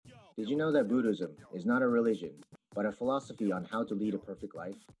Did you know that Buddhism is not a religion, but a philosophy on how to lead a perfect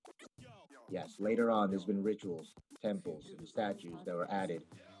life? Yes, later on there's been rituals, temples, and statues that were added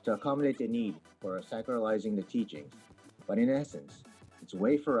to accommodate the need for sacralizing the teachings. But in essence, it's a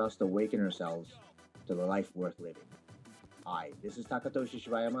way for us to awaken ourselves to the life worth living. Hi, this is Takatoshi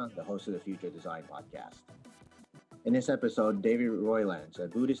Shirayama, the host of the Future Design Podcast. In this episode, David Roylance, a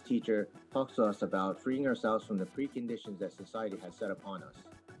Buddhist teacher, talks to us about freeing ourselves from the preconditions that society has set upon us,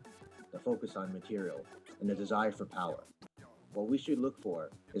 the focus on material, and the desire for power. What we should look for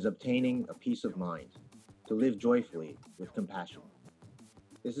is obtaining a peace of mind, to live joyfully with compassion.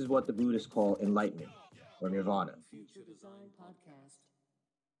 This is what the Buddhists call enlightenment, or nirvana. Future Design Podcast.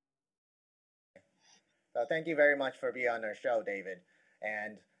 Thank you very much for being on our show, David.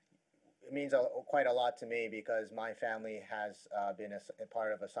 And it means quite a lot to me because my family has been a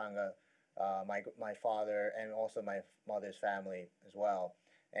part of a Sangha, my father and also my mother's family as well.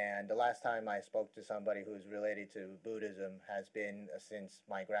 And the last time I spoke to somebody who's related to Buddhism has been since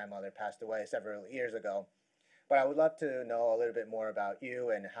my grandmother passed away several years ago. But I would love to know a little bit more about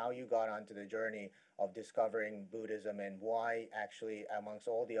you and how you got onto the journey of discovering Buddhism and why actually amongst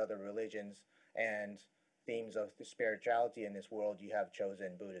all the other religions and themes of spirituality in this world you have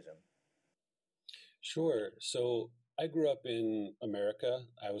chosen Buddhism. Sure. So I grew up in America.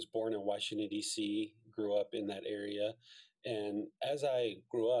 I was born in Washington, D.C., grew up in that area. And as I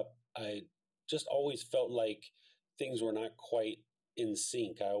grew up, I just always felt like things were not quite in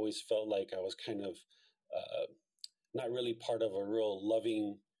sync. I always felt like I was kind of not really part of a real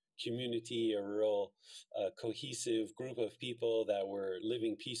loving community, a real cohesive group of people that were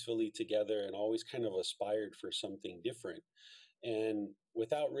living peacefully together and always kind of aspired for something different. And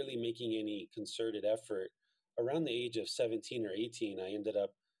without really making any concerted effort, around the age of 17 or 18, I ended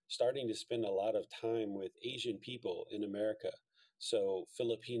up starting to spend a lot of time with Asian people in America. So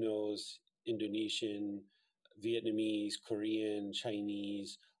Filipinos, Indonesian, Vietnamese, Korean,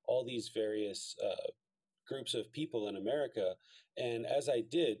 Chinese, all these various groups of people in America. And as I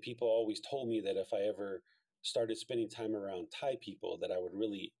did, people always told me that if I ever started spending time around Thai people, that I would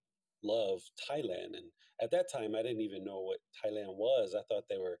really love Thailand. And at that time, I didn't even know what Thailand was. I thought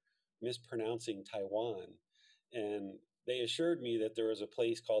they were mispronouncing Taiwan. And they assured me that there was a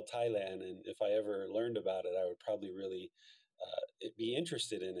place called Thailand. And if I ever learned about it, I would probably really be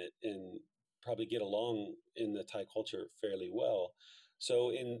interested in it and probably get along in the Thai culture fairly well.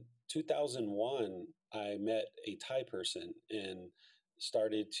 So in 2001, I met a Thai person and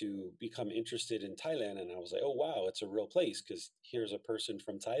started to become interested in Thailand. And I was like, oh, wow, it's a real place because here's a person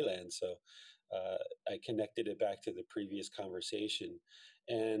from Thailand. So I connected it back to the previous conversation.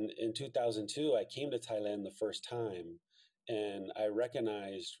 And in 2002, I came to Thailand the first time. And I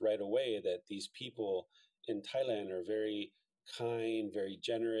recognized right away that these people in Thailand are very kind, very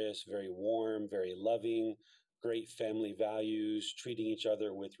generous, very warm, very loving, great family values, treating each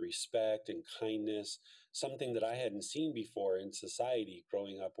other with respect and kindness, something that I hadn't seen before in society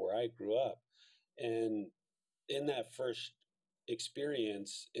growing up where I grew up. And in that first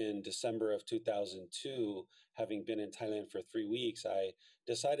experience in December of 2002, having been in Thailand for 3 weeks, I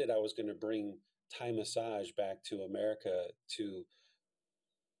decided I was going to bring Thai massage back to America to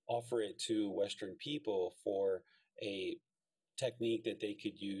offer it to Western people for a technique that they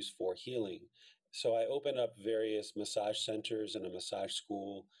could use for healing. So I opened up various massage centers and a massage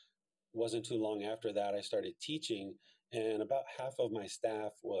school. Wasn't too long after that, I started teaching, and about half of my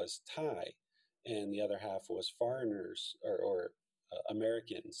staff was Thai, and the other half was foreigners or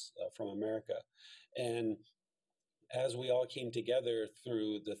Americans from America. And as we all came together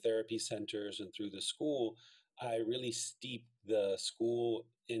through the therapy centers and through the school, I really steeped the school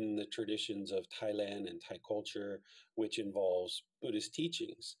in the traditions of Thailand and Thai culture, which involves Buddhist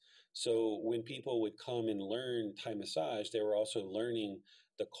teachings. So when people would come and learn Thai massage, they were also learning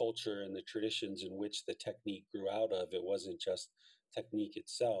the culture and the traditions in which the technique grew out of. It wasn't just technique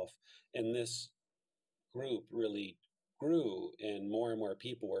itself. And this group really grew, and more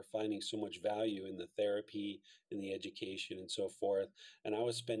people were finding so much value in the therapy, in the education, and so forth. And I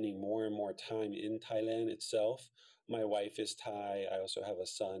was spending more and more time in Thailand itself. My wife is Thai. I also have a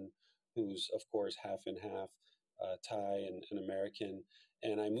son who's, of course, half and half Thai and American.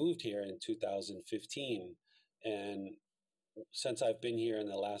 And I moved here in 2015. And since I've been here in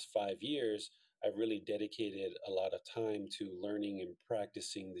the last 5 years, I've really dedicated a lot of time to learning and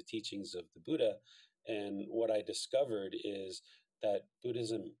practicing the teachings of the Buddha. And what I discovered is that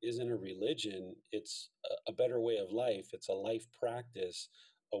Buddhism isn't a religion, it's a better way of life. It's a life practice,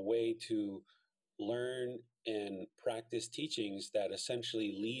 a way to learn and practice teachings that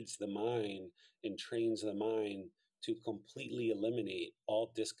essentially leads the mind and trains the mind to completely eliminate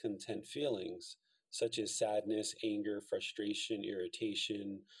all discontent feelings, such as sadness, anger, frustration,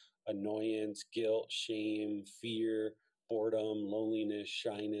 irritation, annoyance, guilt, shame, fear, boredom, loneliness,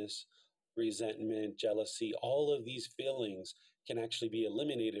 shyness, resentment, jealousy. All of these feelings can actually be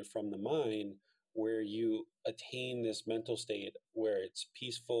eliminated from the mind, where you attain this mental state where it's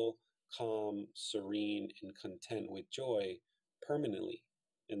peaceful, calm, serene, and content with joy permanently.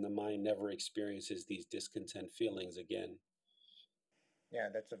 And the mind never experiences these discontent feelings again. Yeah,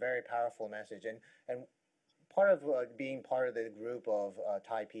 that's a very powerful message. And part of being part of the group of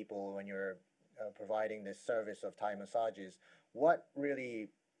Thai people when you're providing this service of Thai massages, what really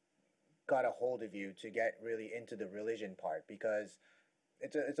got a hold of you to get really into the religion part? Because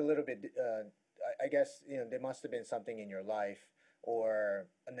it's a little bit. I guess there must have been something in your life, or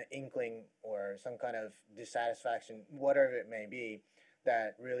an inkling, or some kind of dissatisfaction, whatever it may be,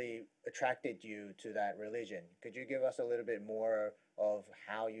 that really attracted you to that religion. Could you give us a little bit more of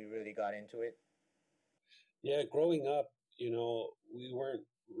how you really got into it? Yeah, growing up, we weren't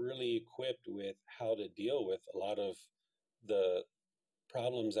really equipped with how to deal with a lot of the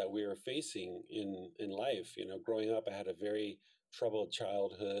problems that we were facing in life. Growing up, I had a very troubled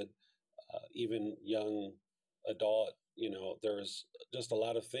childhood, even young adult. There was just a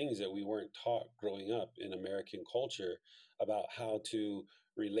lot of things that we weren't taught growing up in American culture about how to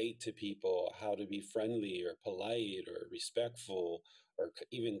relate to people, how to be friendly or polite or respectful or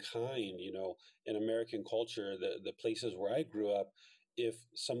even kind. In American culture, the places where I grew up, if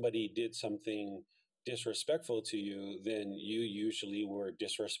somebody did something disrespectful to you, then you usually were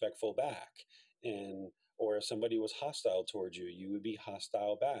disrespectful back. And or if somebody was hostile towards you, you would be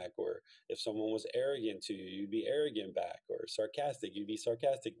hostile back. Or if someone was arrogant to you, you'd be arrogant back. Or sarcastic, you'd be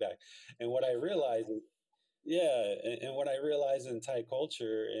sarcastic back. And what I realized, yeah, and what I realized in Thai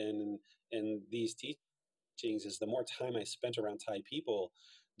culture and these teachings is the more time I spent around Thai people,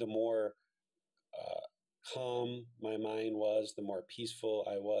 the more uh, calm my mind was, the more peaceful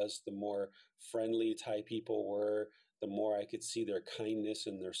I was, the more friendly Thai people were, the more I could see their kindness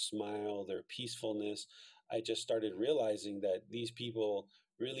and their smile, their peacefulness. I just started realizing that these people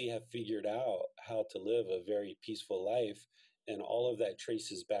really have figured out how to live a very peaceful life. And all of that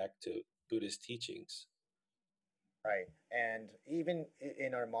traces back to Buddhist teachings. Right. And even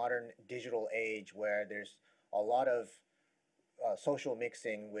in our modern digital age where there's a lot of social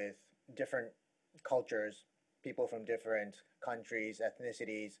mixing with different cultures, people from different countries,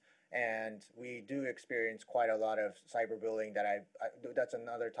 ethnicities, and we do experience quite a lot of cyberbullying that's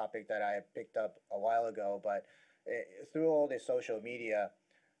another topic that I picked up a while ago. But through all this social media,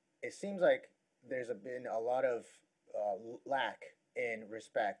 it seems like been a lot of lack in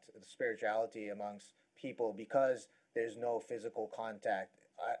respect, spirituality amongst people because there's no physical contact.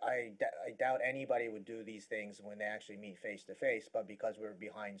 I doubt anybody would do these things when they actually meet face to face, but because we're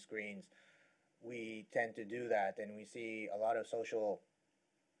behind screens, we tend to do that, and we see a lot of social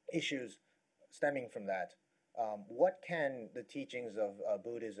issues stemming from that. What can the teachings of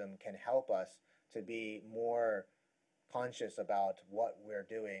Buddhism can help us to be more conscious about what we're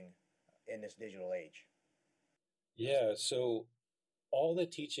doing in this digital age? Yeah, so all the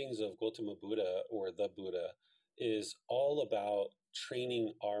teachings of Gautama Buddha or the Buddha is all about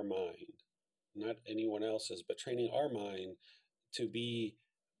training our mind, not anyone else's, but training our mind to be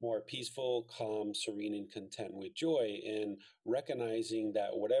more peaceful, calm, serene, and content with joy, and recognizing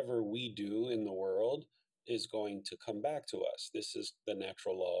that whatever we do in the world is going to come back to us. This is the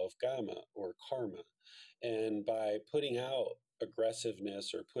natural law of karma or karma. And by putting out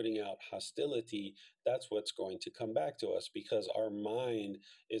aggressiveness or putting out hostility, that's what's going to come back to us because our mind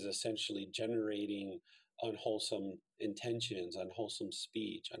is essentially generating unwholesome intentions, unwholesome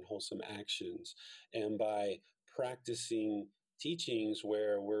speech, unwholesome actions. And by practicing teachings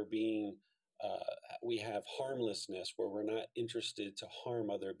where we have harmlessness, where we're not interested to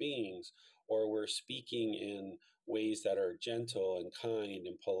harm other beings, or we're speaking in ways that are gentle and kind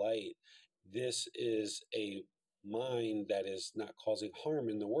and polite. This is a mind that is not causing harm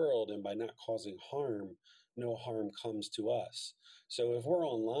in the world. And by not causing harm, no harm comes to us. So if we're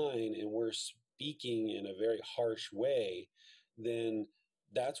online and we're speaking in a very harsh way, then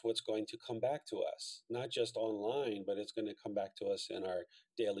that's what's going to come back to us, not just online, but it's going to come back to us in our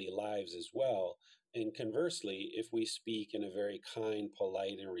daily lives as well. And conversely, if we speak in a very kind,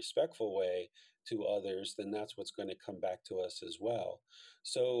 polite, and respectful way to others, then that's what's going to come back to us as well.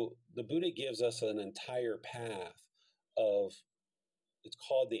 So the Buddha gives us an entire path of, it's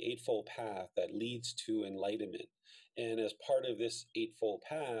called the Eightfold Path that leads to enlightenment. And as part of this Eightfold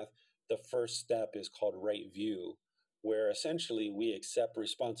Path, the first step is called right view, where essentially we accept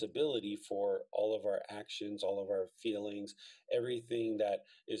responsibility for all of our actions, all of our feelings, everything that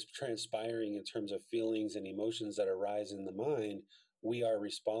is transpiring in terms of feelings and emotions that arise in the mind. We are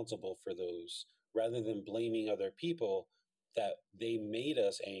responsible for those rather than blaming other people that they made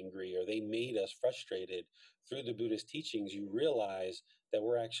us angry or they made us frustrated. Through the Buddhist teachings, you realize that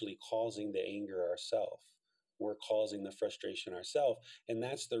we're actually causing the anger ourselves. We're causing the frustration ourselves. And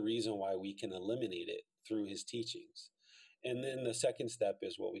that's the reason why we can eliminate it through his teachings. And then the second step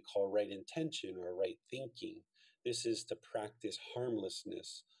is what we call right intention or right thinking. This is to practice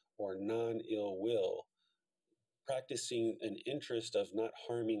harmlessness or non ill will, practicing an interest of not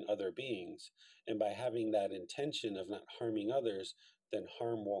harming other beings. And by having that intention of not harming others, then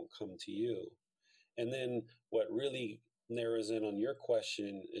harm won't come to you. And then what really narrows in on your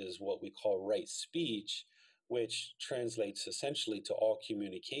question is what we call right speech, which translates essentially to all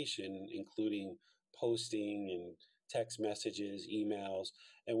communication, including posting and text messages, emails.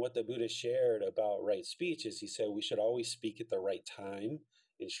 And what the Buddha shared about right speech is he said we should always speak at the right time,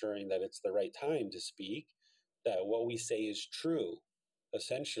 ensuring that it's the right time to speak, that what we say is true,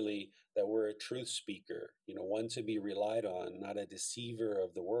 essentially, that we're a truth speaker, one to be relied on, not a deceiver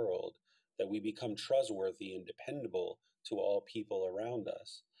of the world, that we become trustworthy and dependable to all people around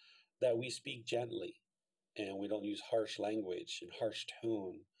us, that we speak gently and we don't use harsh language and harsh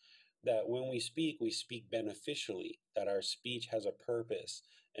tone, that when we speak beneficially, that our speech has a purpose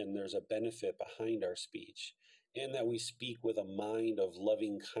and there's a benefit behind our speech, and that we speak with a mind of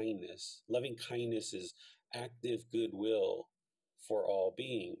loving kindness. Loving kindness is active goodwill for all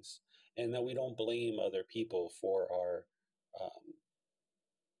beings, and that we don't blame other people for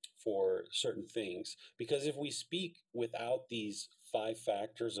certain things. Because if we speak without these 5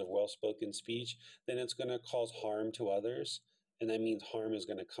 factors of well-spoken speech, then it's going to cause harm to others, and that means harm is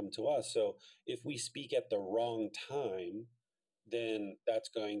going to come to us. So if we speak at the wrong time, then that's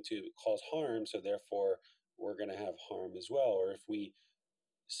going to cause harm, so therefore we're going to have harm as well. Or if we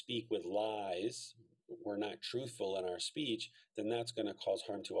speak with lies, we're not truthful in our speech, then that's going to cause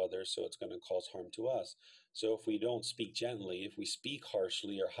harm to others, so it's going to cause harm to us. So if we don't speak gently, if we speak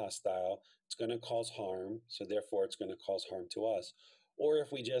harshly or hostile, it's going to cause harm, so therefore it's going to cause harm to us. Or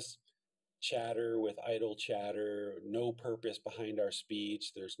if we just chatter with idle chatter, no purpose behind our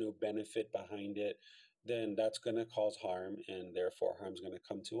speech, there's no benefit behind it, then that's going to cause harm, and therefore harm's going to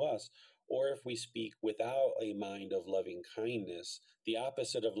come to us. Or if we speak without a mind of loving kindness, the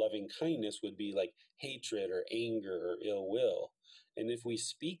opposite of loving kindness would be like hatred or anger or ill will. And if we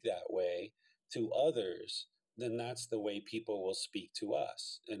speak that way to others, then that's the way people will speak to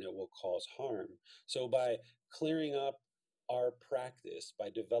us, and it will cause harm. So by clearing up our practice, by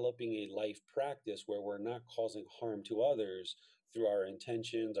developing a life practice where we're not causing harm to others through our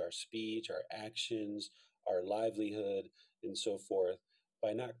intentions, our speech, our actions, our livelihood, and so forth,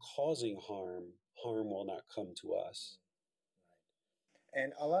 by not causing harm, harm will not come to us. Right.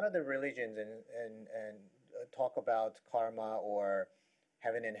 And a lot of the religions and talk about karma or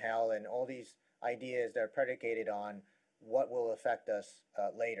heaven and hell and all these ideas that are predicated on what will affect us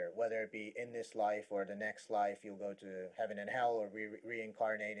later, whether it be in this life or the next life, you'll go to heaven and hell or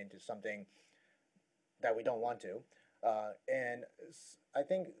reincarnate into something that we don't want to. And I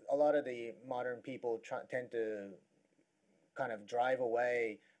think a lot of the modern people tend to kind of drive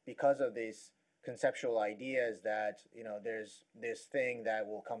away because of these conceptual ideas that there's this thing that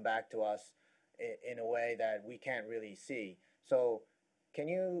will come back to us in a way that we can't really see. So can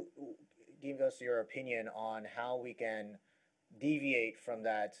you give us your opinion on how we can deviate from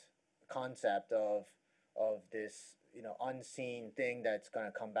that concept of this unseen thing that's going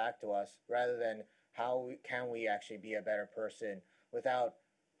to come back to us, rather than can we actually be a better person without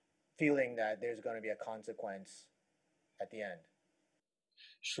feeling that there's going to be a consequence at the end?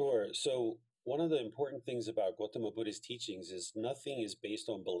 Sure. So one of the important things about Gautama Buddha's teachings is nothing is based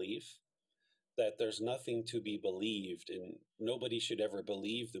on belief, that there's nothing to be believed, and nobody should ever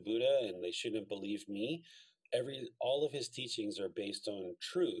believe the Buddha, and they shouldn't believe me. All of his teachings are based on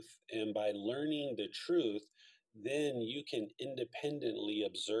truth, and by learning the truth, then you can independently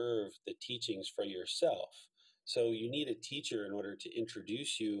observe the teachings for yourself. So you need a teacher in order to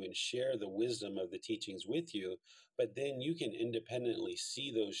introduce you and share the wisdom of the teachings with you, but then you can independently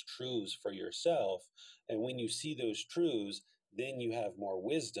see those truths for yourself. And when you see those truths, then you have more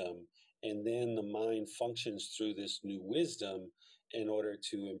wisdom, and then the mind functions through this new wisdom in order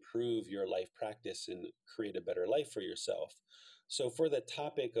to improve your life practice and create a better life for yourself. So for the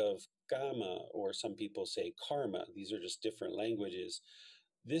topic of kama, or some people say karma, these are just different languages.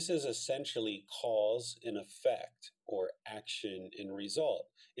 This is essentially cause and effect, or action and result.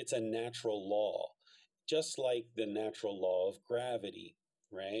 It's a natural law. just like the natural law of gravity,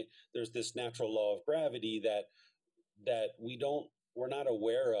 right? There's this natural law of gravity that we're not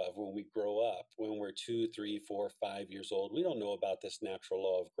aware of when we grow up, when we're 2, 3, 4, 5 years old. We don't know about this natural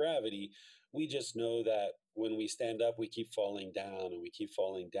law of gravity. We just know that when we stand up, we keep falling down and we keep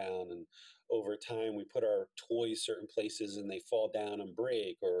falling down. And over time, we put our toys certain places and they fall down and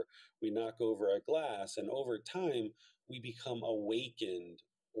break, or we knock over a glass. And over time, we become awakened,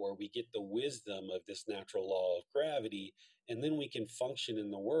 or we get the wisdom of this natural law of gravity. And then we can function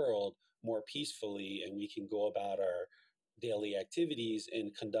in the world more peacefully, and we can go about our daily activities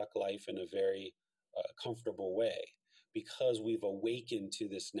and conduct life in a very comfortable way, because we've awakened to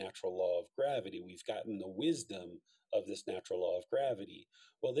this natural law of gravity. We've gotten the wisdom of this natural law of gravity.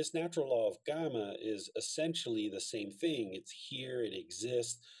 Well, this natural law of gamma is essentially the same thing. It's here, it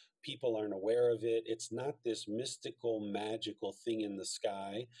exists. People aren't aware of it. It's not this mystical, magical thing in the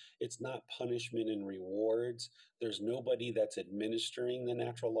sky. It's not punishment and rewards. There's nobody that's administering the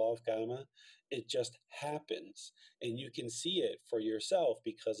natural law of gamma. It just happens. And you can see it for yourself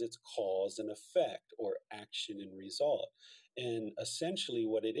because it's cause and effect, or action and result. And essentially,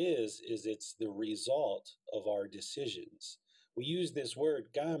 what it is it's the result of our decisions. We use this word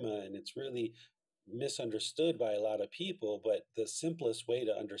gamma, and it's really misunderstood by a lot of people, but the simplest way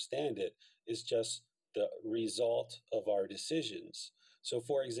to understand it is just the result of our decisions. So,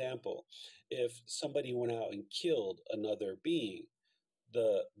 for example, if somebody went out and killed another being,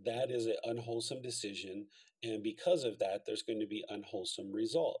 that is an unwholesome decision, and because of that, there's going to be unwholesome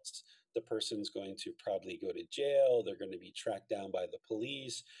results. The person's going to probably go to jail. They're going to be tracked down by the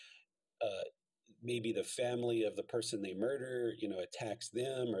police. Uh, Maybe the family of the person they murder, attacks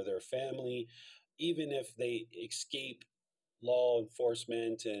them or their family. Even if they escape law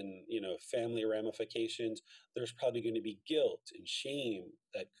enforcement and family ramifications, there's probably going to be guilt and shame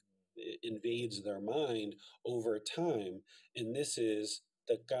that invades their mind over time, and this is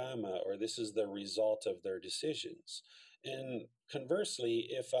the gamma, or this is the result of their decisions. And conversely,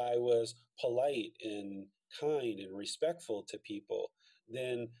 if I was polite and kind and respectful to people,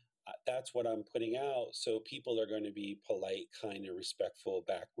 then that's what I'm putting out. So people are going to be polite, kind, and respectful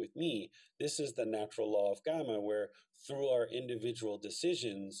back with me. This is the natural law of gamma, where through our individual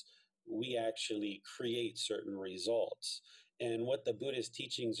decisions, we actually create certain results. And what the Buddhist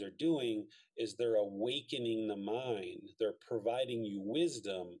teachings are doing is they're awakening the mind. They're providing you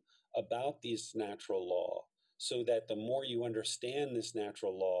wisdom about this natural law, so that the more you understand this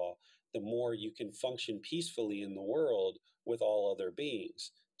natural law, the more you can function peacefully in the world with all other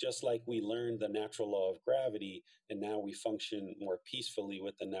beings. Just like we learned the natural law of gravity, and now we function more peacefully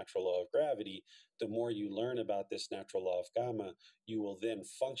with the natural law of gravity, the more you learn about this natural law of gamma, you will then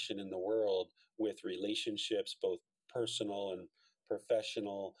function in the world with relationships, both personal and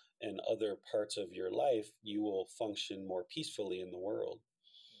professional, and other parts of your life. You will function more peacefully in the world.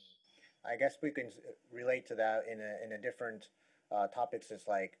 I guess we can relate to that in a different topics. It's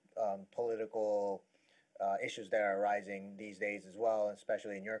like political issues that are arising these days as well,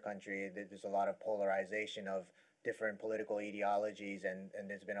 especially in your country. There's a lot of polarization of different political ideologies, and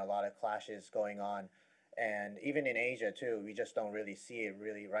there's been a lot of clashes going on. And even in Asia too, we just don't really see it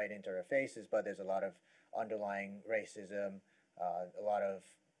really right into our faces, but there's a lot of underlying racism, a lot of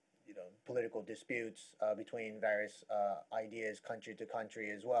political disputes between various ideas, country to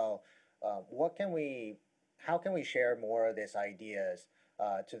country as well. What can we, how can we share more of these ideas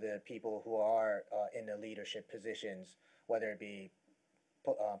to the people who are in the leadership positions, whether it be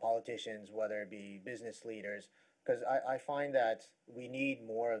politicians, whether it be business leaders? Because I find that we need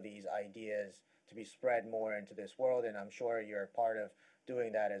more of these ideas to be spread more into this world, and I'm sure you're part of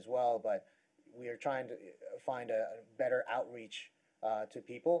doing that as well. But we are trying to find a better outreach to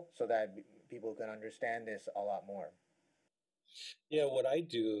people so that people can understand this a lot more. Yeah, what I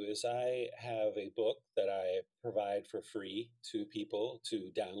do is I have a book that I provide for free to people to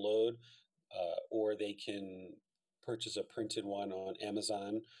download, or they can purchase a printed one on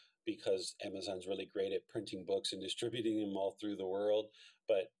Amazon, because Amazon's really great at printing books and distributing them all through the world.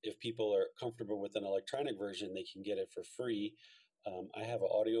 But if people are comfortable with an electronic version, they can get it for free. I have an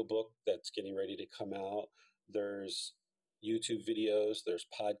audiobook that's getting ready to come out. There's YouTube videos, there's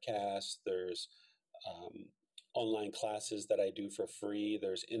podcasts, there's um, online classes that I do for free,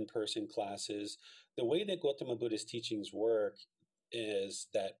 there's in person classes. The way that Gautama Buddhist teachings work is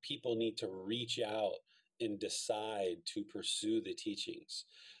that people need to reach out and decide to pursue the teachings.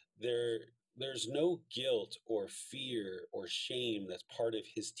 There, there's no guilt or fear or shame that's part of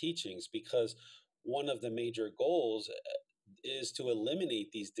his teachings, because one of the major goals is to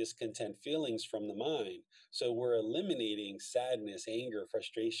eliminate these discontent feelings from the mind. So we're eliminating sadness, anger,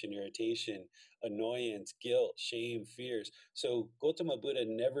 frustration, irritation, annoyance, guilt, shame, fears. So Gautama Buddha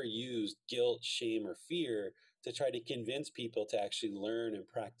never used guilt, shame, or fear to try to convince people to actually learn and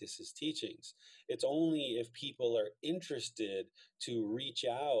practice his teachings. It's only if people are interested to reach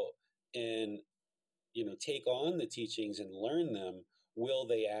out and take on the teachings and learn them, will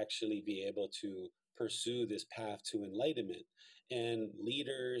they actually be able to pursue this path to enlightenment. And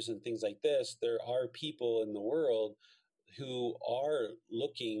leaders and things like this, there are people in the world who are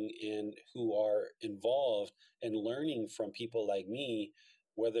looking and who are involved and learning from people like me,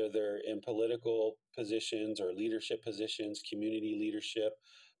 whether they're in political positions or leadership positions, community leadership.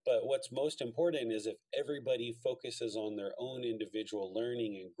 But what's most important is if everybody focuses on their own individual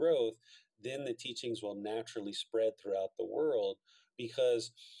learning and growth, then the teachings will naturally spread throughout the world,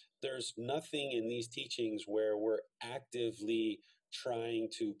 because there's nothing in these teachings where we're actively trying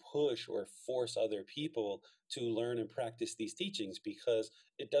to push or force other people to learn and practice these teachings, because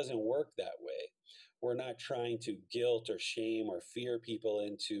it doesn't work that way. We're not trying to guilt or shame or fear people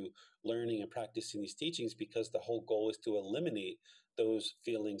into learning and practicing these teachings, because the whole goal is to eliminate those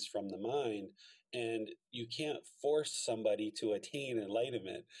feelings from the mind. And you can't force somebody to attain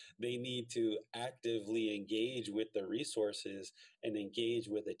enlightenment. They need to actively engage with the resources and engage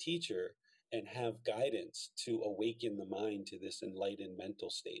with a teacher and have guidance to awaken the mind to this enlightened mental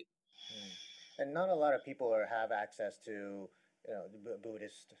state. And not a lot of people have access to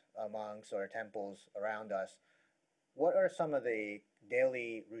Buddhist monks or temples around us. What are some of the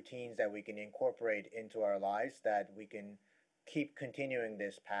daily routines that we can incorporate into our lives that we can keep continuing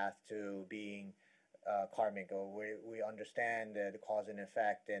this path to being karmic, or we understand the cause and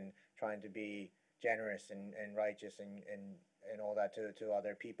effect, and trying to be generous and righteous and all that to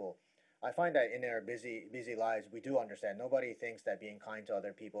other people? I find that in our busy lives, we do understand. Nobody thinks that being kind to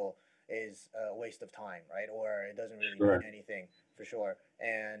other people is a waste of time, right? Or it doesn't really mean anything, for sure.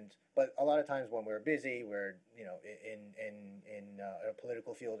 But a lot of times when we're busy, we're in a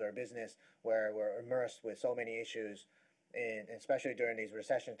political field or business where we're immersed with so many issues, and especially during these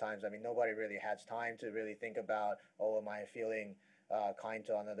recession times. I mean, nobody really has time to really think about, oh, am I feeling kind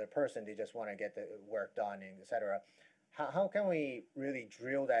to another person? They just want to get the work done, and etc. How can we really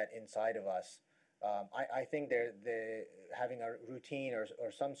drill that inside of us? I think having a routine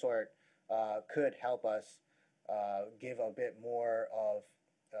or some sort could help us give a bit more of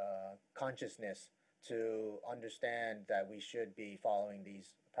consciousness to understand that we should be following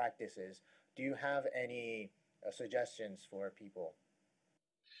these practices. Do you have any suggestions for people?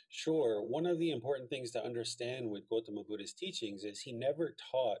 Sure. One of the important things to understand with Gautama Buddha's teachings is he never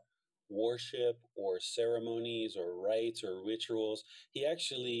taught worship or ceremonies or rites or rituals. He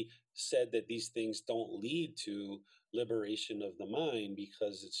actually said that these things don't lead to liberation of the mind,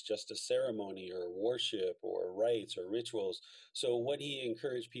 because it's just a ceremony or worship or rites or rituals. So, what he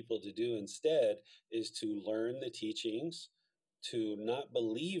encouraged people to do instead is to learn the teachings, to not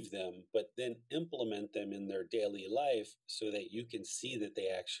believe them, but then implement them in their daily life so that you can see that they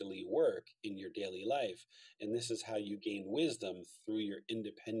actually work in your daily life. And this is how you gain wisdom, through your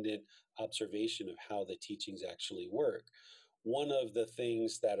independent observation of how the teachings actually work. One of the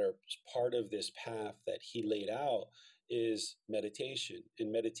things that are part of this path that he laid out is meditation.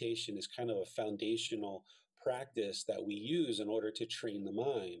 And meditation is kind of a foundational practice that we use in order to train the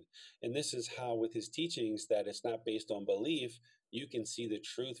mind. And this is how, with his teachings, that it's not based on belief, you can see the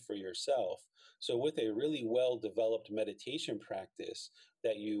truth for yourself. So, with a really well developed meditation practice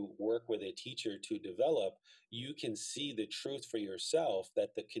that you work with a teacher to develop, you can see the truth for yourself,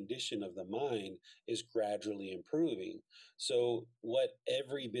 that the condition of the mind is gradually improving. So, what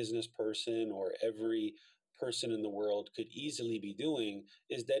every business person or every person in the world could easily be doing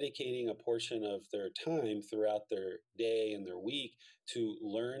is dedicating a portion of their time throughout their day and their week to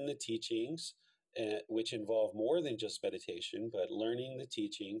learn the teachings, which involve more than just meditation, but learning the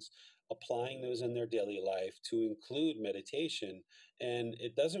teachings, applying those in their daily life to include meditation. And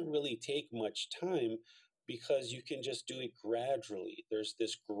it doesn't really take much time, because you can just do it gradually. There's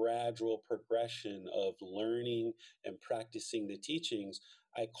this gradual progression of learning and practicing the teachings.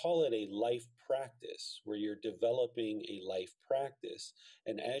 I call it a life practice, where you're developing a life practice.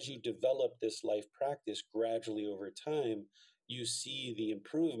 And as you develop this life practice gradually over time, you see the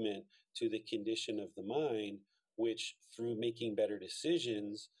improvement to the condition of the mind, which, through making better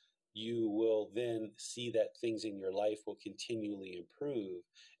decisions, you will then see that things in your life will continually improve.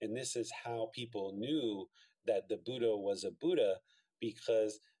 And this is how people knew that the Buddha was a Buddha,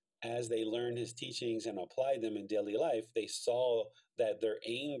 because as they learned his teachings and applied them in daily life, they saw that their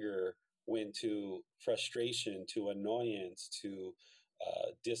anger went to frustration, to annoyance, to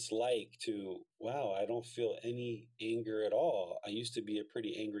dislike, to, wow, I don't feel any anger at all. I used to be a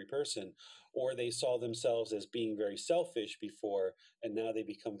pretty angry person. Or they saw themselves as being very selfish before, and now they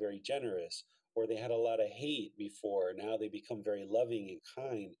become very generous. Or they had a lot of hate before, now they become very loving and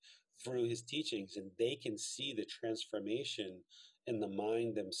kind through his teachings. And they can see the transformation in the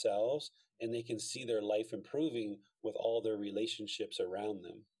mind themselves, and they can see their life improving with all their relationships around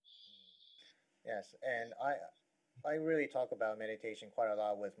them. Yes, and I really talk about meditation quite a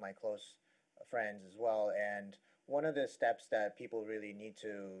lot with my close friends as well. And one of the steps that people really need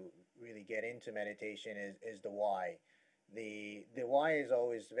to really get into meditation is the why. The why is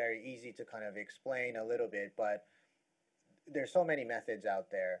always very easy to kind of explain a little bit, but there's so many methods out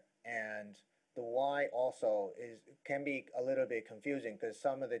there, and the why also is can be a little bit confusing because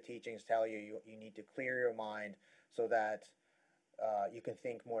some of the teachings tell you need to clear your mind so that you can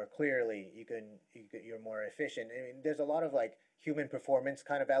think more clearly. You're more efficient. I mean, there's a lot of like human performance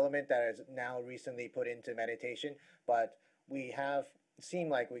kind of element that is now recently put into meditation, but we have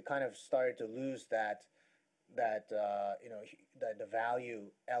seemed like we kind of started to lose the value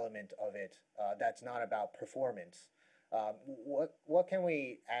element of it. That's not about performance. What can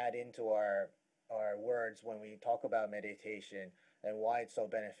we add into our words when we talk about meditation and why it's so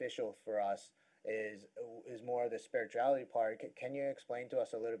beneficial for us is more of the spirituality part. Can you explain to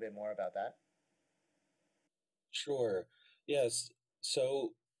us a little bit more about that? Sure. Yes.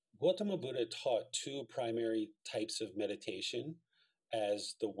 So Gautama Buddha taught two primary types of meditation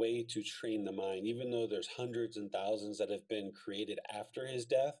as the way to train the mind, even though there's hundreds and thousands that have been created after his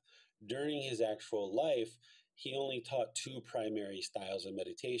death. During his actual life, he only taught two primary styles of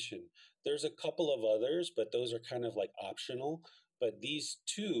meditation. There's a couple of others, but those are kind of like optional. But these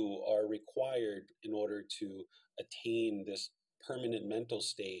two are required in order to attain this permanent mental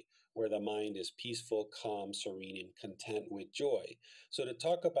state where the mind is peaceful, calm, serene, and content with joy. So, to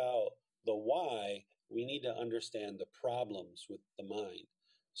talk about the why, we need to understand the problems with the mind.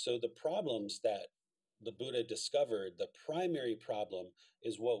 So, the problems that the Buddha discovered, the primary problem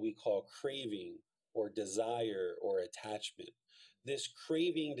is what we call craving or desire or attachment. This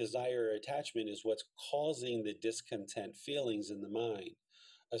craving, desire, or attachment is what's causing the discontent feelings in the mind.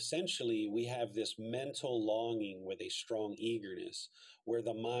 Essentially, we have this mental longing with a strong eagerness where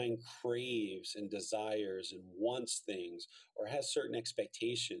the mind craves and desires and wants things or has certain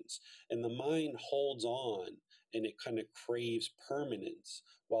expectations. And the mind holds on and it kind of craves permanence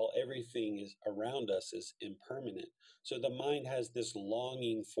while everything is around us is impermanent. So the mind has this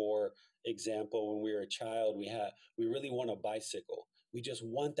longing for example, when we were a child, we really want a bicycle. We just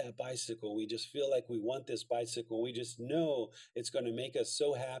want that bicycle. We just feel like we want this bicycle. We just know it's going to make us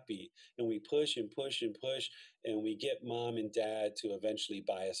so happy. And we push and push and push, and we get mom and dad to eventually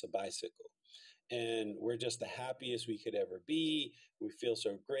buy us a bicycle. And we're just the happiest we could ever be. We feel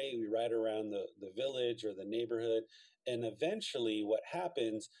so great. We ride around the village or the neighborhood. And eventually, what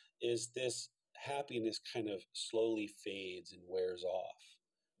happens is this happiness kind of slowly fades and wears off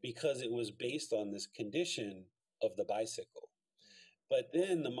because it was based on this condition of the bicycle. But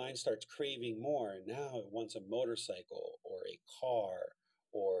then the mind starts craving more. Now it wants a motorcycle or a car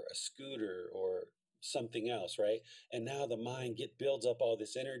or a scooter or something else, right? And now the mind builds up all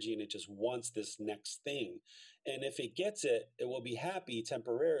this energy and it just wants this next thing. And if it gets it, it will be happy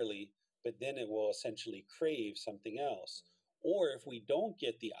temporarily, but then it will essentially crave something else. Or if we don't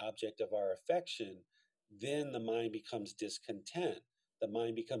get the object of our affection, then the mind becomes discontent. The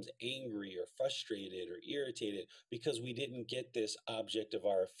mind becomes angry or frustrated or irritated because we didn't get this object of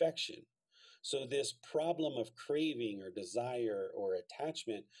our affection. So, this problem of craving or desire or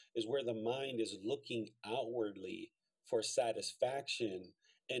attachment is where the mind is looking outwardly for satisfaction,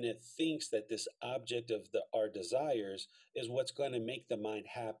 and it thinks that this object of our desires is what's going to make the mind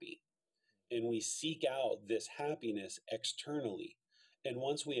happy. And we seek out this happiness externally. And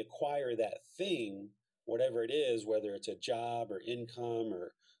once we acquire that thing, whatever it is, whether it's a job or income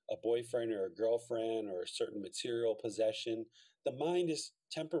or a boyfriend or a girlfriend or a certain material possession, the mind is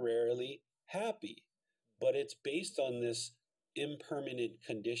temporarily happy. But it's based on this impermanent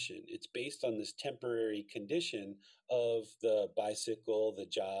condition. It's based on this temporary condition of the bicycle, the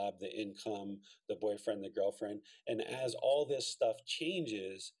job, the income, the boyfriend, the girlfriend. And as all this stuff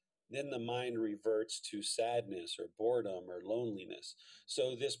changes, then the mind reverts to sadness or boredom or loneliness.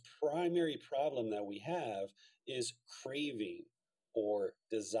 So, this primary problem that we have is craving or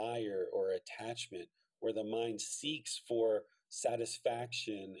desire or attachment, where the mind seeks for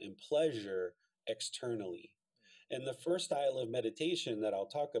satisfaction and pleasure externally. And the first style of meditation that I'll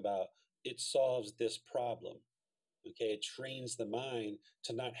talk about, it solves this problem. Okay, it trains the mind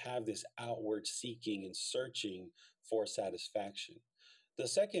to not have this outward seeking and searching for satisfaction. The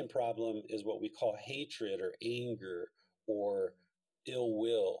second problem is what we call hatred or anger or ill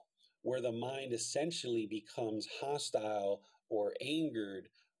will, where the mind essentially becomes hostile or angered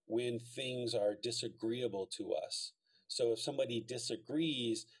when things are disagreeable to us. So if somebody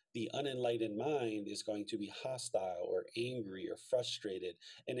disagrees, the unenlightened mind is going to be hostile or angry or frustrated,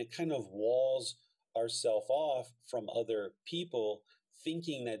 and it kind of walls ourselves off from other people,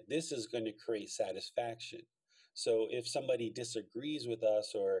 thinking that this is going to create satisfaction. So if somebody disagrees with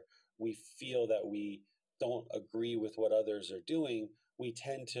us, or we feel that we don't agree with what others are doing, we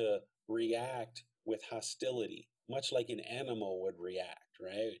tend to react with hostility, much like an animal would react,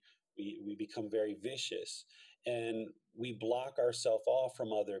 right? We become very vicious, and we block ourselves off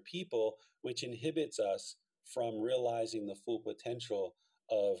from other people, which inhibits us from realizing the full potential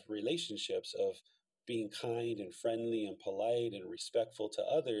of relationships, of being kind and friendly and polite and respectful to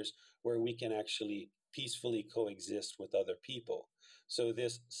others, where we can actually peacefully coexist with other people. So,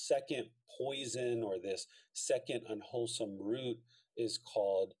 this second poison or this second unwholesome root is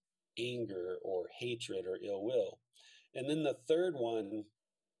called anger or hatred or ill will. And then the third one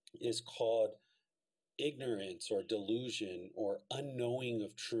is called ignorance or delusion or unknowing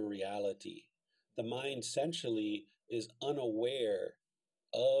of true reality. The mind essentially is unaware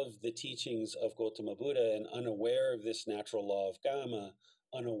of the teachings of Gautama Buddha and unaware of this natural law of karma,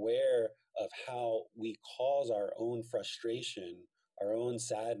 unaware of how we cause our own frustration, our own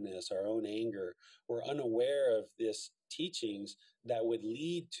sadness, our own anger. We're unaware of this teachings that would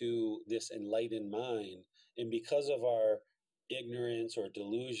lead to this enlightened mind. And because of our ignorance or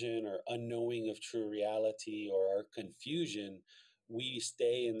delusion or unknowing of true reality or our confusion, we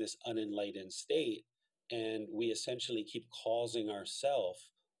stay in this unenlightened state, and we essentially keep causing ourselves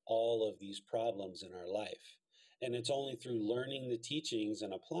all of these problems in our life. And it's only through learning the teachings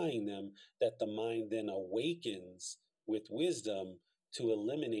and applying them that the mind then awakens with wisdom to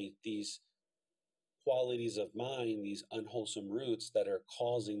eliminate these qualities of mind, these unwholesome roots that are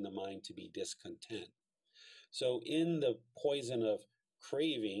causing the mind to be discontent. So, in the poison of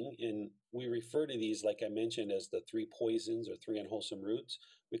craving, and we refer to these, like I mentioned, as the three poisons or three unwholesome roots.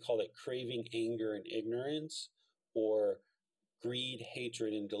 We call it craving, anger, and ignorance, or greed,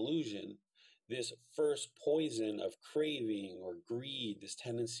 hatred, and delusion. This first poison of craving or greed, this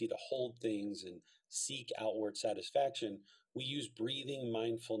tendency to hold things and seek outward satisfaction, we use breathing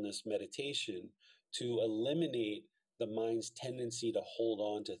mindfulness meditation to eliminate the mind's tendency to hold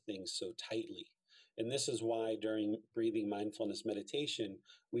on to things so tightly. And this is why during breathing mindfulness meditation,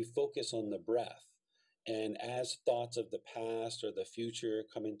 we focus on the breath. And as thoughts of the past or the future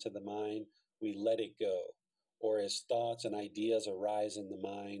come into the mind, we let it go. Or as thoughts and ideas arise in the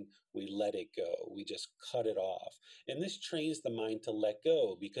mind, we let it go. We just cut it off. And this trains the mind to let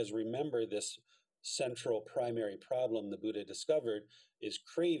go, because remember, this central primary problem the Buddha discovered is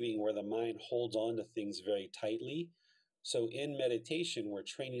craving, where the mind holds on to things very tightly. So in meditation, we're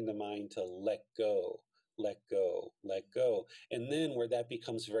training the mind to let go, let go, let go. And then where that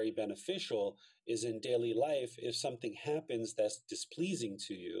becomes very beneficial is in daily life. If something happens that's displeasing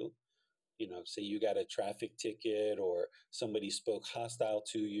to you, say you got a traffic ticket, or somebody spoke hostile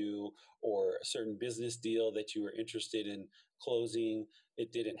to you, or a certain business deal that you were interested in closing,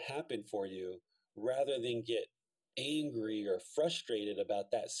 it didn't happen for you, rather than get angry or frustrated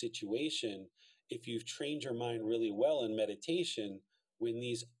about that situation, if you've trained your mind really well in meditation, when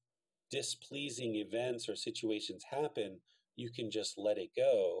these displeasing events or situations happen, you can just let it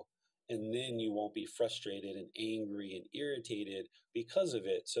go. And then you won't be frustrated and angry and irritated because of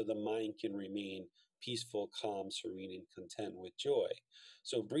it. So the mind can remain peaceful, calm, serene, and content with joy.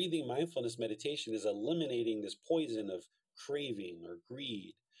 So breathing mindfulness meditation is eliminating this poison of craving or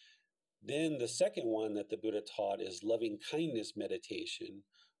greed. Then the second one that the Buddha taught is loving kindness meditation,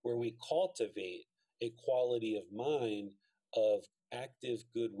 where we cultivate a quality of mind of active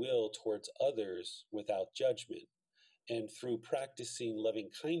goodwill towards others without judgment. And through practicing loving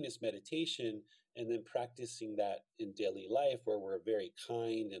kindness meditation and then practicing that in daily life, where we're very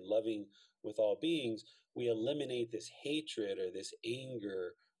kind and loving with all beings, we eliminate this hatred or this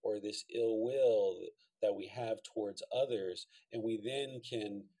anger or this ill will that we have towards others. And we then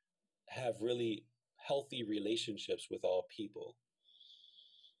can have really healthy relationships with all people.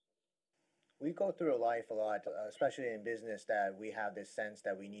 We go through life a lot, especially in business, that we have this sense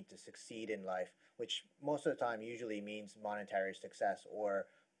that we need to succeed in life, which most of the time usually means monetary success or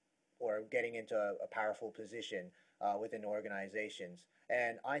getting into a powerful position within organizations.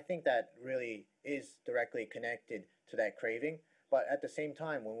 And I think that really is directly connected to that craving. But at the same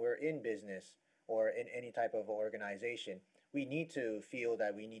time, when we're in business or in any type of organization, we need to feel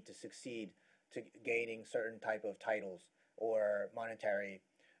that we need to succeed to gaining certain type of titles or monetary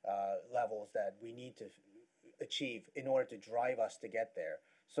levels that we need to achieve in order to drive us to get there.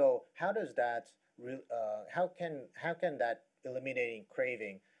 So how does that how can that eliminating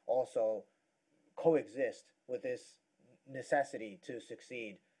craving also coexist with this necessity to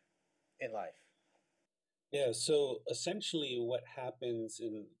succeed in life? Yeah, so essentially, what happens,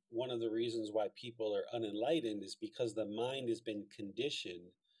 and one of the reasons why people are unenlightened is because the mind has been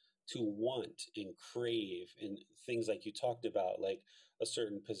conditioned to want and crave and things like you talked about, like a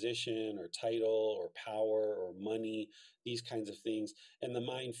certain position or title or power or money, these kinds of things. And the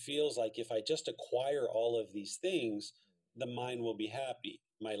mind feels like if I just acquire all of these things, the mind will be happy,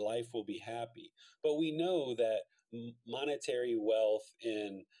 my life will be happy. But we know that monetary wealth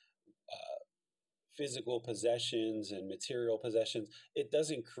and physical possessions and material possessions, it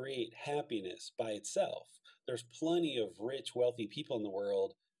doesn't create happiness by itself. There's plenty of rich, wealthy people in the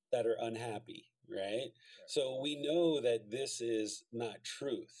world that are unhappy, right? So we know that this is not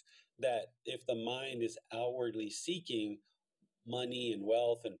truth, that if the mind is outwardly seeking money and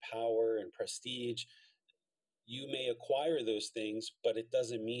wealth and power and prestige, you may acquire those things, but it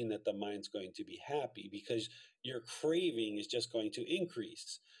doesn't mean that the mind's going to be happy because your craving is just going to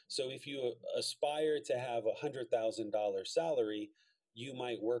increase. So if you aspire to have $100,000 salary, you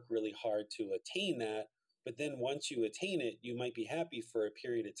might work really hard to attain that. But then once you attain it, you might be happy for a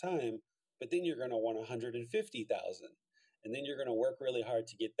period of time, but then you're going to want 150,000. And then you're going to work really hard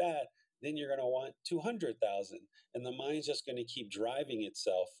to get that. Then you're going to want 200,000. And the mind's just going to keep driving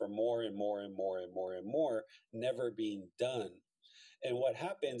itself for more and more and more and more and more, never being done. And what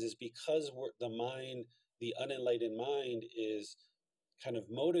happens is because the mind, the unenlightened mind, is kind of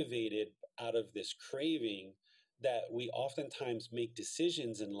motivated out of this craving, that we oftentimes make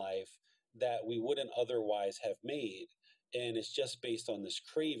decisions in life that we wouldn't otherwise have made. And it's just based on this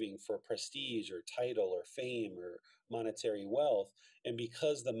craving for prestige or title or fame or monetary wealth. And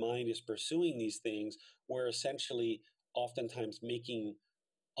because the mind is pursuing these things, we're essentially oftentimes making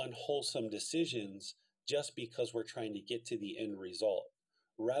unwholesome decisions just because we're trying to get to the end result.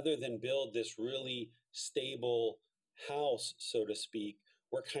 Rather than build this really stable house, so to speak,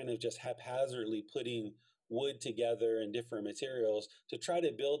 we're kind of just haphazardly putting wood together and different materials to try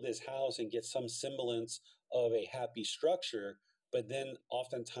to build this house and get some semblance of a happy structure. But then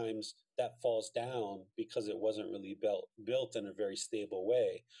oftentimes that falls down because it wasn't really built in a very stable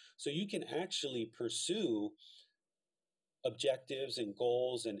way. So you can actually pursue objectives and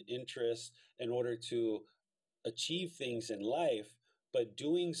goals and interests in order to achieve things in life, but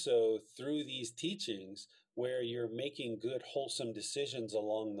doing so through these teachings where you're making good, wholesome decisions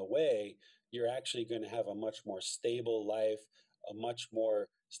along the way, you're actually going to have a much more stable life, a much more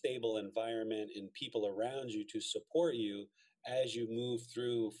stable environment, and people around you to support you as you move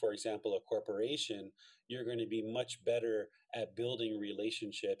through, for example, a corporation. You're going to be much better at building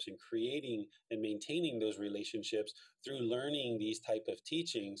relationships and creating and maintaining those relationships through learning these type of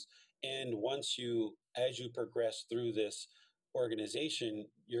teachings. And as you progress through this organization,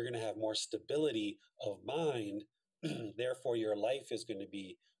 you're going to have more stability of mind. Therefore, your life is going to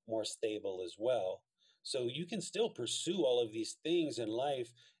be more stable as well. So you can still pursue all of these things in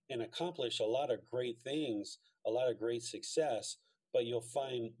life and accomplish a lot of great things, a lot of great success, but you'll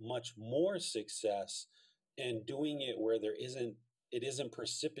find much more success in doing it where it isn't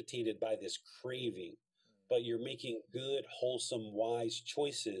precipitated by this craving, but you're making good, wholesome, wise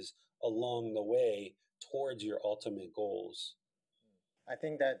choices along the way towards your ultimate goals. I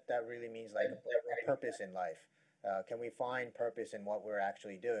think that that really means like a purpose in life. Can we find purpose in what we're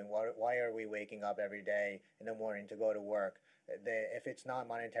actually doing? Why are we waking up every day in the morning to go to work? If it's not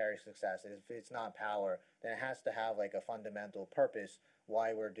monetary success, if it's not power, then it has to have like a fundamental purpose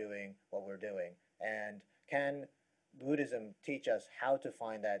why we're doing what we're doing. And can Buddhism teach us how to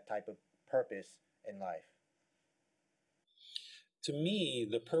find that type of purpose in life? To me,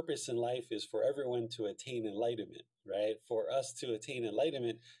 the purpose in life is for everyone to attain enlightenment, right? For us to attain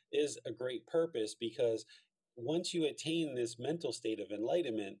enlightenment is a great purpose because once you attain this mental state of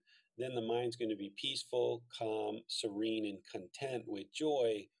enlightenment, then the mind's going to be peaceful, calm, serene, and content with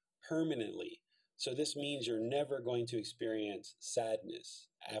joy permanently. So this means you're never going to experience sadness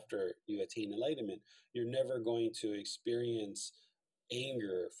after you attain enlightenment. You're never going to experience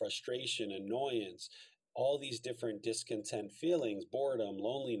anger, frustration, annoyance, all these different discontent feelings, boredom,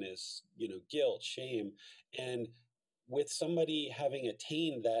 loneliness, guilt, shame. And with somebody having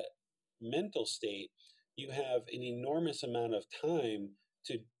attained that mental state, you have an enormous amount of time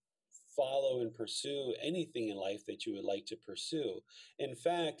to follow and pursue anything in life that you would like to pursue. In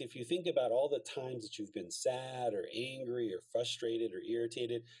fact, if you think about all the times that you've been sad or angry or frustrated or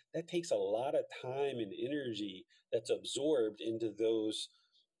irritated, that takes a lot of time and energy that's absorbed into those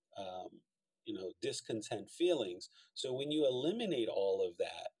um, discontent feelings. So when you eliminate all of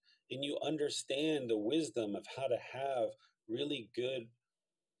that and you understand the wisdom of how to have really good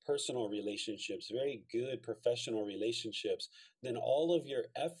personal relationships, very good professional relationships, then all of your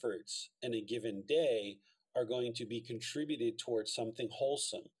efforts in a given day are going to be contributed towards something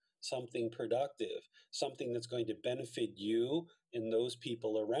wholesome, something productive, something that's going to benefit you and those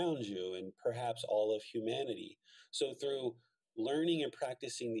people around you, and perhaps all of humanity. So, through learning and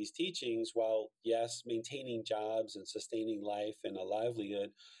practicing these teachings, while yes, maintaining jobs and sustaining life and a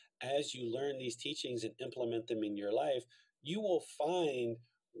livelihood, as you learn these teachings and implement them in your life, you will find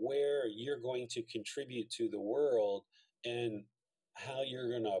where you're going to contribute to the world and how you're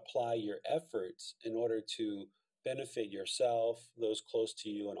going to apply your efforts in order to benefit yourself, those close to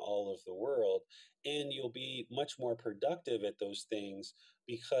you, and all of the world. And you'll be much more productive at those things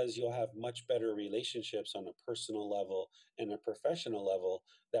because you'll have much better relationships on a personal level and a professional level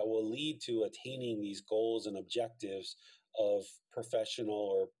that will lead to attaining these goals and objectives of professional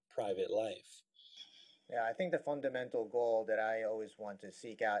or private life. Yeah, I think the fundamental goal that I always want to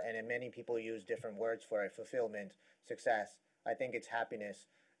seek out, and many people use different words for it, fulfillment, success. I think it's happiness.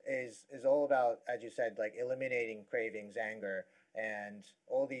 Is all about, as you said, like eliminating cravings, anger, and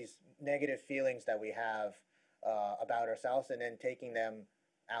all these negative feelings that we have about ourselves, and then taking them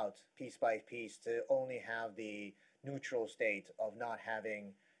out piece by piece to only have the neutral state of not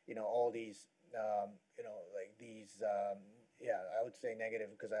having, all these, like these yeah, I would say negative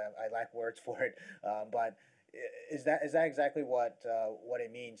because I lack words for it. But is that exactly what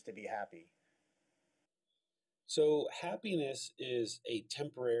it means to be happy? So, happiness is a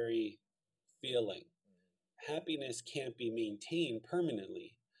temporary feeling. Happiness can't be maintained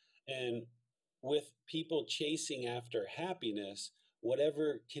permanently. And with people chasing after happiness,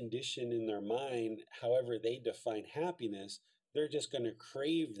 whatever condition in their mind, however they define happiness, they're just going to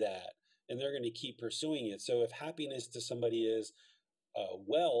crave that and they're going to keep pursuing it. So, if happiness to somebody is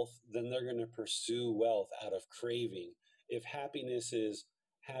wealth, then they're going to pursue wealth out of craving. If happiness is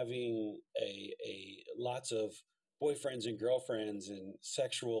having a lots of boyfriends and girlfriends and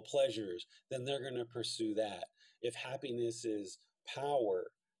sexual pleasures, then they're going to pursue that. If happiness is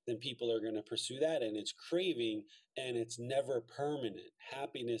power, then people are going to pursue that, and it's craving, and it's never permanent.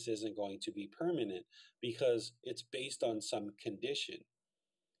 Happiness isn't going to be permanent because it's based on some condition.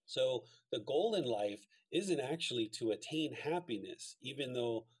 So the goal in life isn't actually to attain happiness, even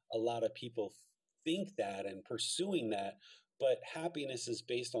though a lot of people think that and pursuing that, but happiness is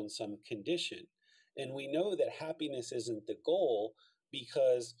based on some condition. And we know that happiness isn't the goal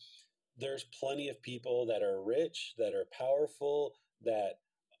because there's plenty of people that are rich, that are powerful, that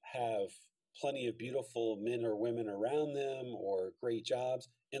have plenty of beautiful men or women around them or great jobs,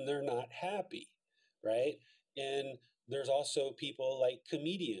 and they're not happy, right? And there's also people like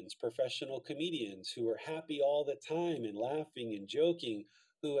comedians, professional comedians, who are happy all the time and laughing and joking,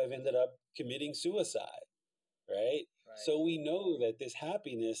 who have ended up committing suicide, right? Right. So we know that this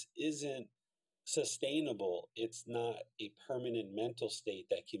happiness isn't sustainable. It's not a permanent mental state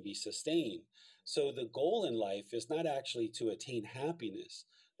that can be sustained. So the goal in life is not actually to attain happiness.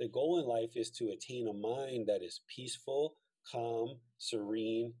 The goal in life is to attain a mind that is peaceful, calm,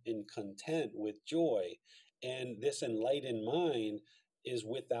 serene, and content with joy. And this enlightened mind is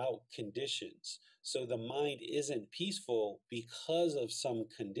without conditions. So the mind isn't peaceful because of some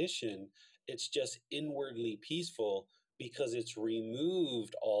condition. It's just inwardly peaceful because it's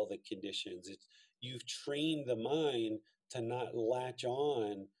removed all the conditions. You've trained the mind to not latch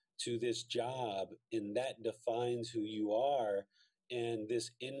on to this job, and that defines who you are. And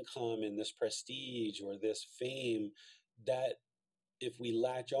this income and this prestige or this fame, that if we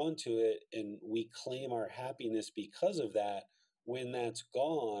latch onto it and we claim our happiness because of that, when that's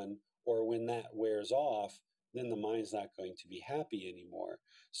gone or when that wears off, then the mind's not going to be happy anymore.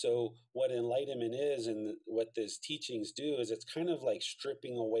 So, what enlightenment is and what these teachings do is it's kind of like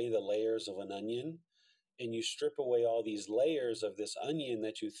stripping away the layers of an onion. And you strip away all these layers of this onion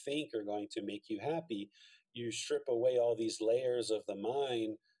that you think are going to make you happy. You strip away all these layers of the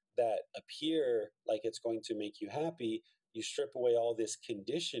mind that appear like it's going to make you happy. You strip away all this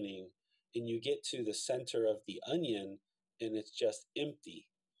conditioning and you get to the center of the onion and it's just empty.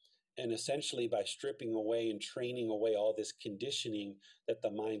 And essentially, by stripping away and training away all this conditioning that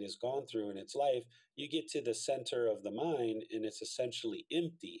the mind has gone through in its life, you get to the center of the mind and it's essentially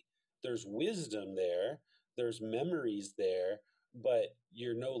empty. There's wisdom there, there's memories there, but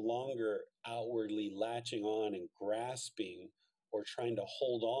you're no longer outwardly latching on and grasping or trying to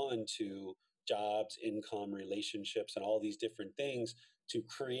hold on to jobs, income, relationships, and all these different things to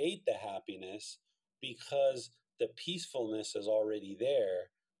create the happiness, because the peacefulness is already there,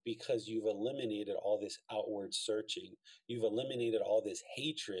 because you've eliminated all this outward searching. You've eliminated all this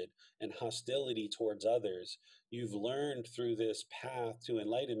hatred and hostility towards others. You've learned through this path to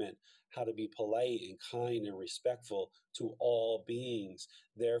enlightenment how to be polite and kind and respectful to all beings.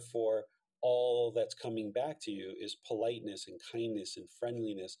 Therefore, all that's coming back to you is politeness and kindness and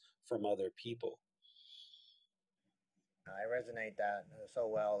friendliness from other people. I resonate that so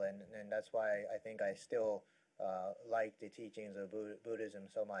well, and that's why I think I still like the teachings of Buddhism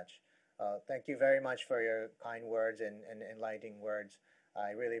so much. Thank you very much for your kind words and enlightening words.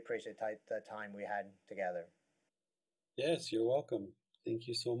 I really appreciate the time we had together. Yes, you're welcome. Thank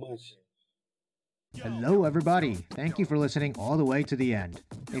you so much. Hello, everybody. Thank you for listening all the way to the end.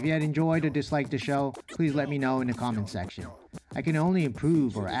 If you had enjoyed or disliked the show, please let me know in the comment section. I can only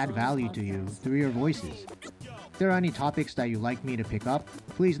improve or add value to you through your voices. If there are any topics that you'd like me to pick up,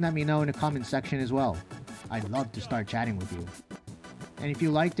 please let me know in the comment section as well. I'd love to start chatting with you. And if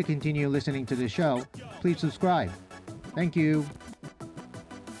you'd like to continue listening to the show, please subscribe. Thank you.